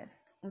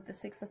past with the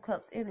Six of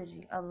Cups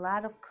energy. A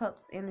lot of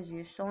Cups energy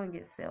is showing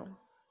itself.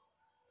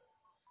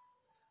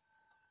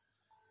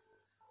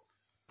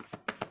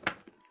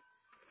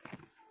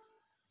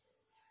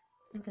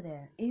 Look at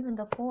that. Even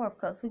the Four of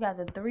Cups. We got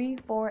the 3,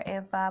 4,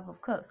 and 5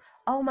 of Cups.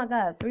 Oh my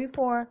God. 3,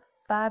 4,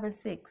 5, and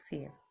 6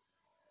 here.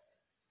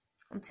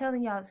 I'm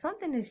telling y'all,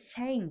 something is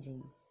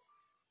changing.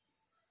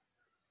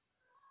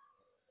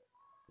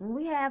 When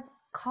we have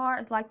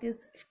cards like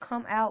this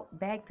come out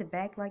back to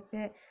back like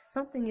that,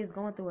 something is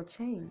going through a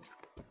change.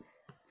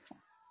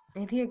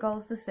 And here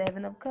goes the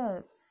 7 of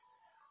Cups.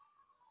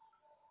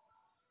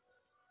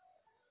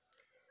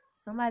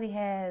 Somebody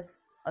has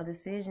a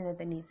decision that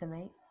they need to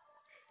make.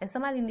 And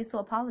somebody needs to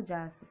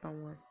apologize to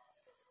someone.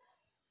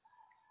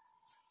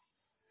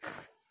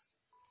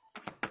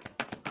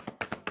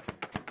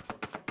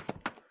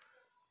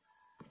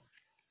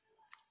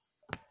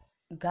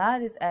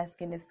 God is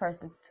asking this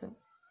person to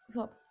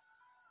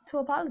to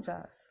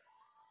apologize,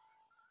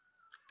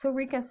 to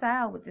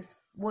reconcile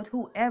with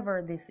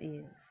whoever this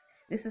is.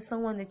 This is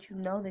someone that you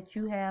know that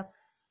you have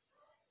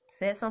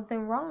said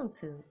something wrong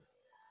to.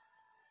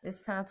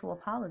 It's time to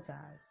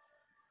apologize.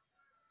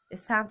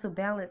 It's time to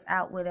balance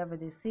out whatever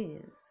this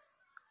is.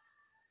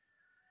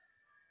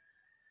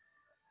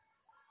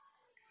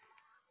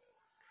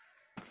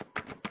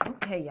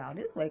 Okay, y'all,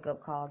 this wake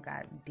up call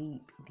got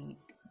deep.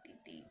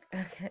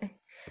 Okay.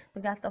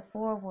 We got the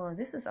 4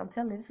 wands. I'm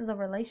telling you, this is a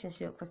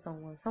relationship for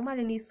someone.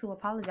 Somebody needs to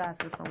apologize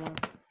to someone.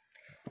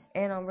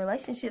 And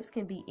relationships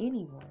can be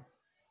anyone.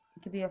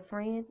 It can be a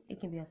friend. It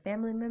can be a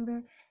family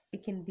member.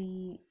 It can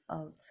be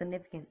a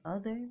significant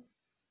other.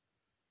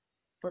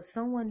 But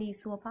someone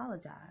needs to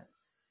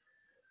apologize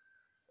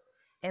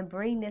and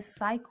bring this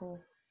cycle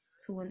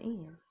to an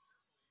end.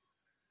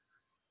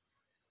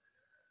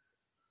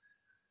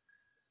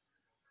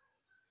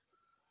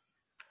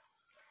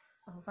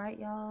 All right,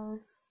 y'all.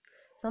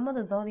 Some of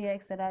the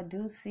zodiacs that I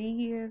do see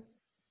here,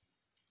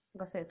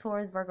 like I said,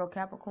 Taurus, Virgo,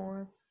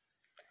 Capricorn.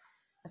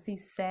 I see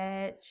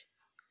Sag,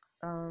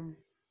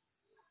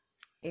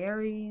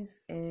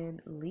 Aries,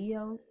 and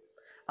Leo.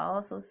 I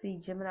also see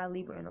Gemini,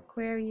 Libra, and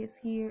Aquarius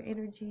here,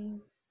 energy.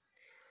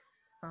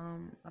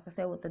 Like I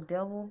said, with the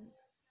devil,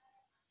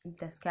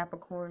 that's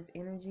Capricorn's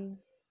energy.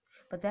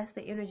 But that's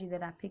the energy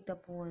that I picked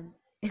up on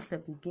in the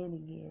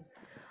beginning here.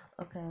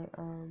 Okay,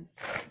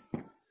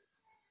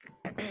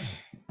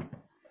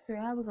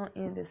 Spirit, how we gonna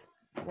end this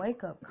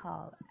wake up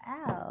call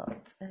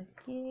out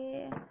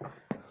again?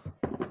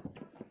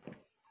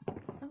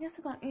 I guess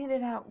we're gonna end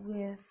it out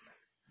with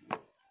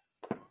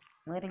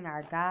letting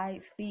our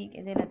guide speak,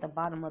 and then at the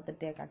bottom of the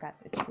deck I got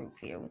the truth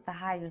here with the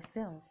higher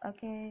self.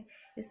 Okay,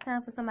 it's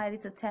time for somebody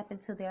to tap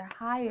into their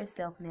higher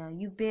self now.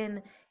 You've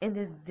been in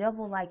this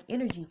devil-like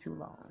energy too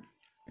long.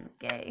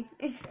 Okay.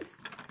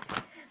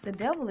 The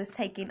devil is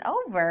taking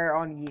over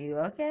on you.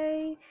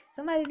 Okay,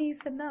 somebody needs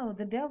to know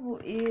the devil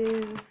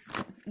is,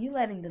 you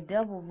letting the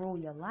devil rule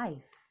your life.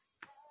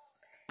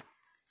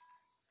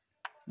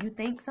 You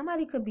think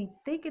somebody could be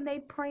thinking they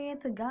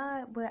praying to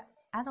God, but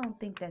I don't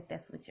think that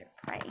that's what you're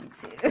praying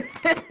to.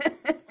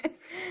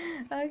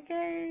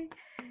 Okay,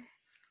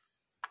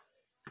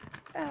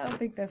 I don't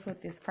think that's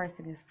what this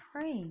person is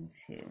praying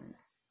to.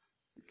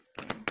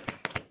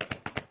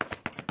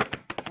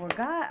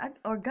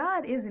 Or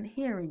God isn't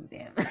hearing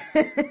them.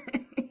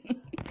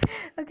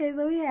 Okay,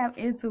 so we have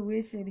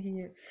intuition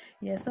here.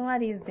 Yeah,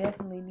 somebody is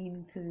definitely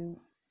needing to.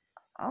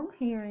 I'm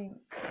hearing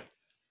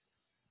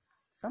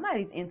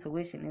somebody's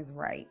intuition is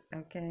right.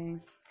 Okay.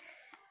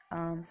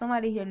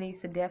 Somebody here needs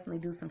to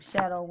definitely do some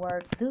shadow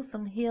work, do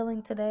some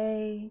healing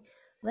today.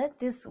 Let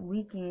this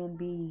weekend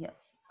be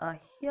a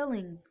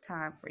healing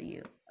time for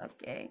you.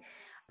 Okay.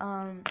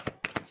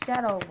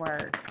 Shadow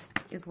work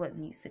is what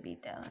needs to be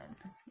done.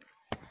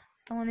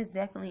 Someone is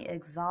definitely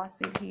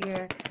exhausted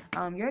here.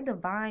 Your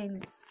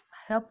divine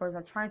helpers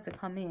are trying to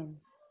come in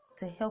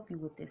to help you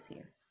with this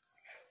here.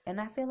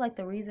 And I feel like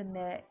the reason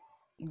that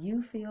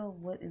you feel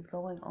what is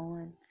going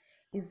on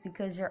is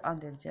because you're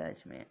under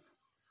judgment.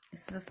 This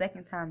is the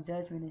second time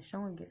judgment is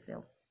showing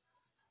itself.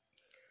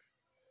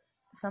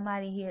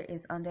 Somebody here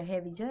is under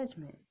heavy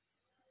judgment.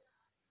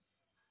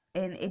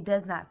 And it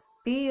does not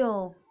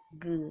feel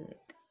good.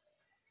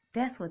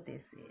 That's what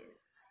this is.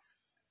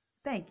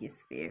 Thank you,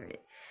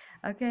 Spirit.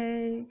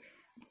 Okay.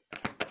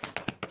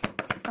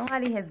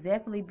 Somebody has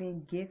definitely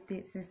been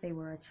gifted since they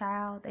were a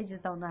child. They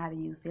just don't know how to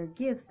use their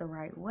gifts the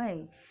right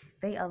way.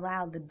 They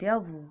allow the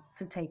devil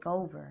to take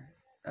over.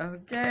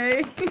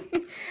 Okay.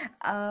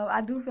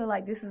 I do feel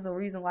like this is the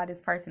reason why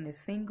this person is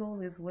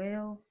single as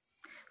well.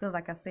 Because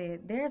like I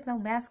said, there's no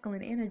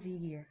masculine energy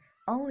here.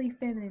 Only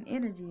feminine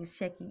energy is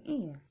checking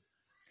in.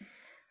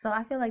 So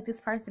I feel like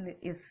this person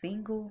is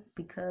single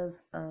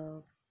because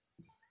of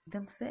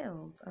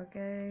themselves.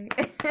 Okay.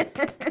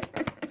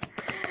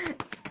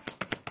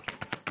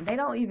 They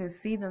don't even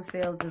see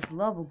themselves as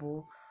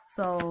lovable.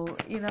 So,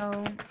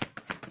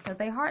 because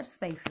their heart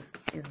space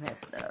is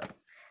messed up.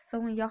 So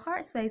when your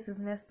heart space is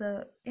messed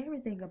up,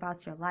 everything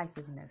about your life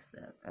is messed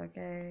up,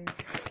 okay?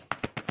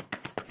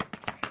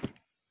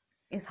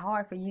 It's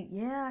hard for you.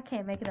 Yeah, I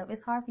can't make it up.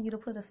 It's hard for you to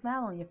put a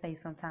smile on your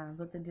face sometimes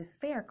with the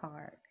despair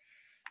card.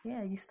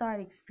 Yeah, you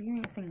start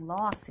experiencing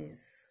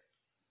losses.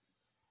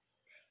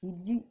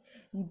 You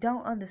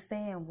don't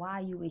understand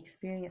why you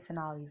experiencing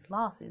all these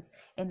losses.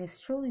 And it's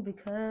truly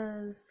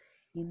because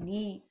you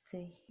need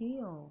to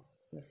heal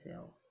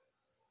yourself.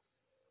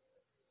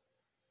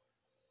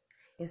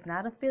 It's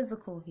not a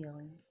physical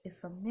healing.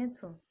 It's a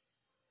mental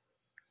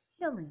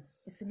healing.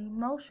 It's an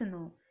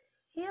emotional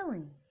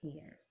healing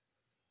here.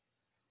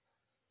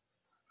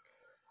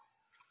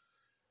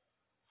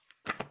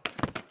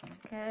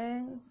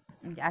 Okay.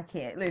 I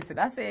can't. Listen,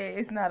 I said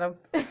it's not a...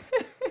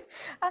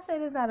 I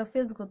said it's not a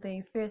physical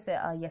thing. Spirit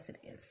said, oh, yes, it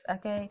is.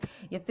 Okay?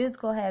 Your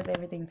physical has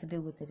everything to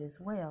do with it as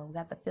well. We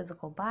got the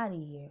physical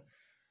body here.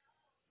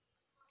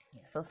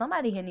 Yeah, so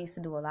somebody here needs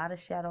to do a lot of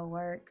shadow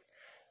work.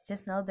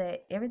 Just know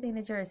that everything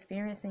that you're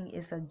experiencing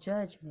is a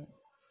judgment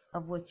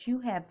of what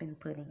you have been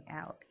putting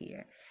out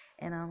here.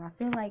 And I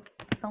feel like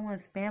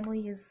someone's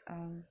family is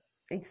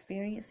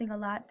experiencing a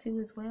lot too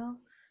as well.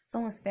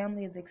 Someone's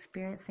family is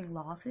experiencing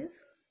losses.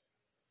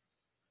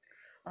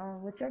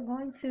 But you're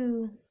going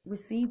to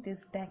receive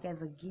this back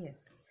as a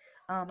gift.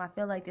 I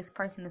feel like this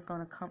person is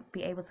going to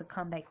be able to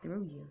come back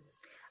through you.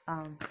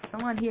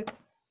 Someone here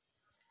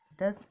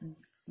does,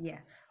 yeah.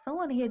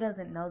 Someone here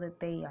doesn't know that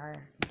they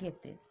are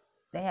gifted.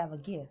 They have a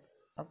gift.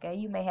 Okay,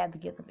 you may have the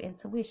gift of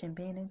intuition,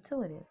 being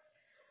intuitive.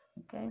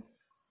 Okay.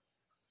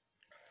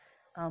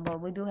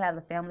 But we do have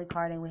the family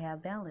card and we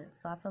have balance.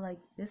 So I feel like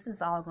this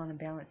is all going to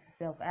balance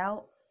itself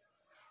out.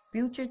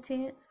 Future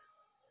tense.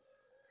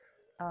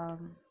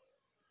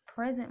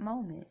 Present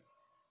moment.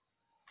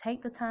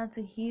 Take the time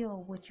to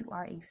heal what you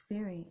are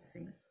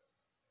experiencing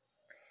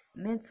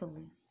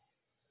mentally.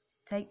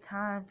 Take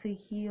time to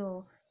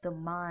heal the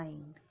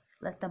mind.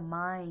 Let the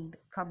mind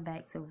come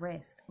back to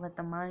rest. Let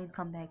the mind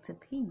come back to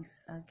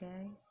peace,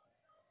 okay?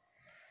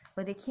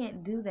 But it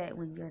can't do that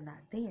when you're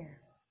not there.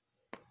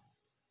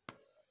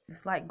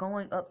 It's like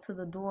going up to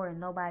the door and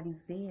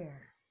nobody's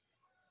there.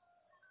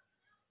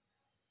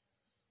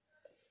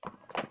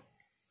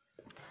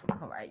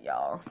 All right,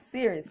 y'all.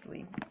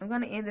 Seriously. I'm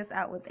going to end this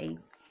out with a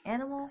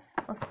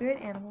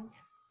spirit animal.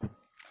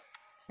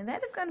 And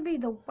that is going to be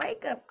the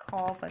wake-up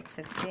call for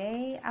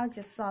today. I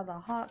just saw the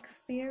hawk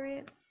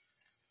spirit.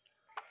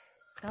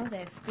 Know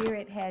that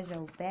spirit has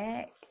your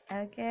back,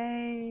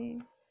 okay?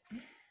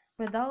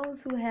 For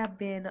those who have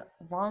been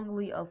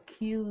wrongly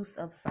accused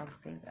of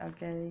something,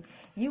 okay,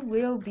 you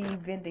will be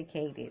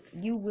vindicated.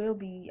 You will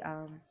be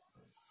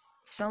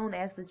shown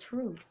as the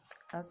truth,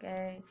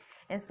 okay?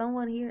 And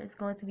someone here is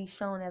going to be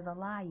shown as a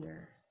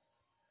liar.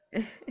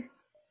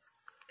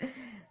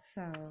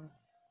 So,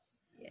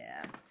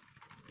 yeah.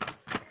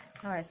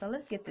 All right, so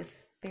let's get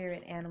this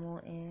spirit animal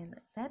in.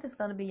 That is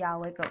going to be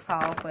y'all wake-up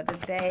call for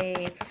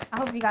today. I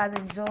hope you guys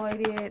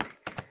enjoyed it.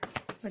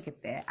 Look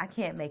at that. I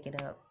can't make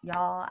it up.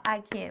 Y'all,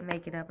 I can't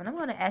make it up. And I'm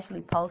going to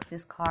actually post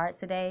this card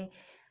today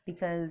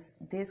because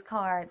this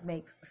card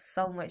makes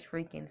so much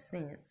freaking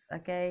sense,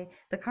 okay?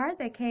 The card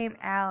that came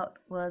out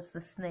was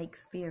the snake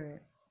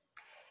spirit.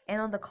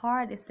 And on the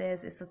card, it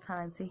says it's a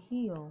time to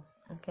heal,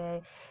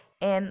 okay?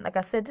 And like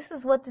I said, this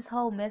is what this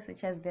whole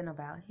message has been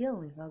about,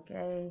 healing,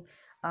 okay?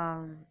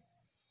 I'm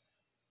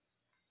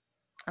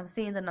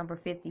seeing the number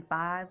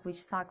 55,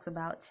 which talks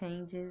about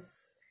changes.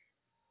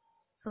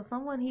 So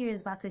someone here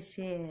is about to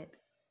shed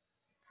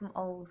some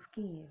old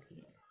skin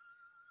here.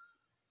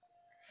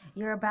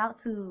 You're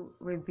about to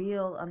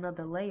reveal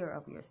another layer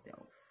of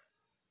yourself.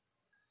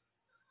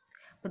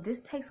 But this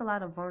takes a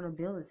lot of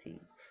vulnerability.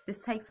 This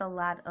takes a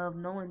lot of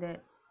knowing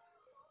that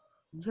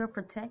you're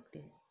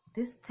protected.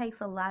 This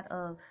takes a lot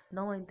of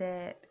knowing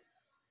that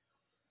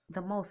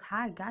the Most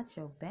High got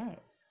your back.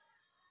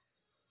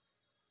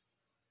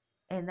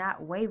 And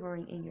not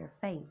wavering in your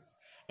faith.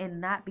 And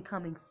not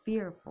becoming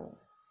fearful.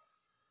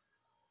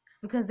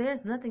 Because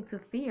there's nothing to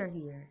fear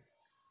here.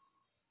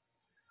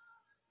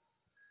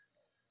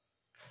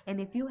 And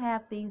if you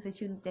have things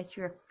that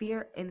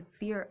you're in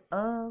fear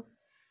of,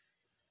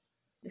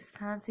 it's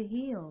time to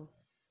heal.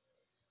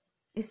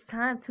 It's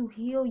time to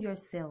heal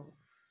yourself.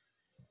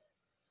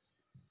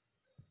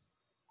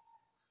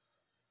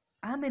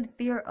 I'm in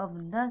fear of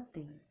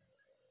nothing.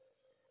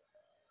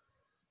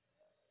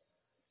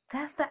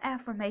 That's the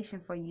affirmation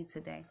for you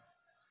today.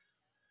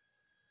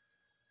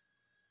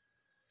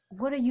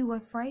 What are you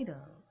afraid of?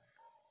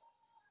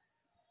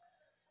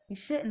 You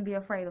shouldn't be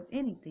afraid of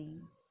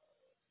anything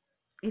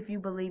if you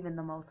believe in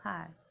the Most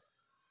High.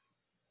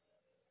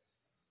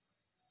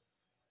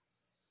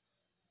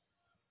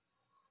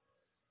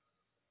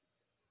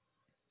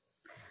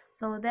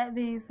 So with that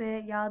being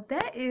said, y'all,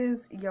 that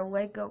is your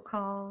wake-up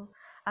call.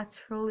 I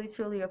truly,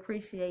 truly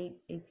appreciate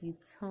if you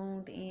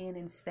tuned in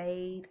and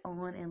stayed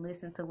on and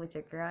listened to what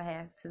your girl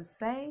had to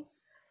say.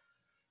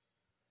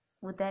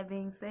 With that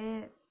being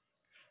said,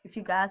 if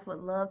you guys would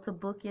love to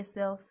book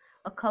yourself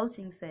a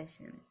coaching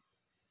session,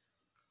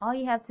 all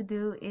you have to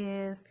do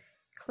is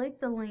click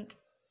the link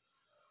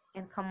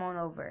and come on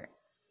over.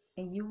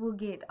 And you will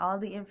get all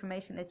the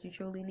information that you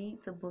truly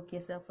need to book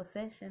yourself a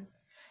session.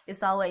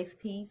 It's always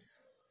peace,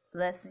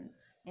 blessings,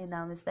 and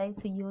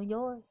namaste to you and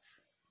yours.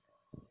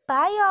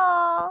 Bye,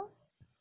 y'all.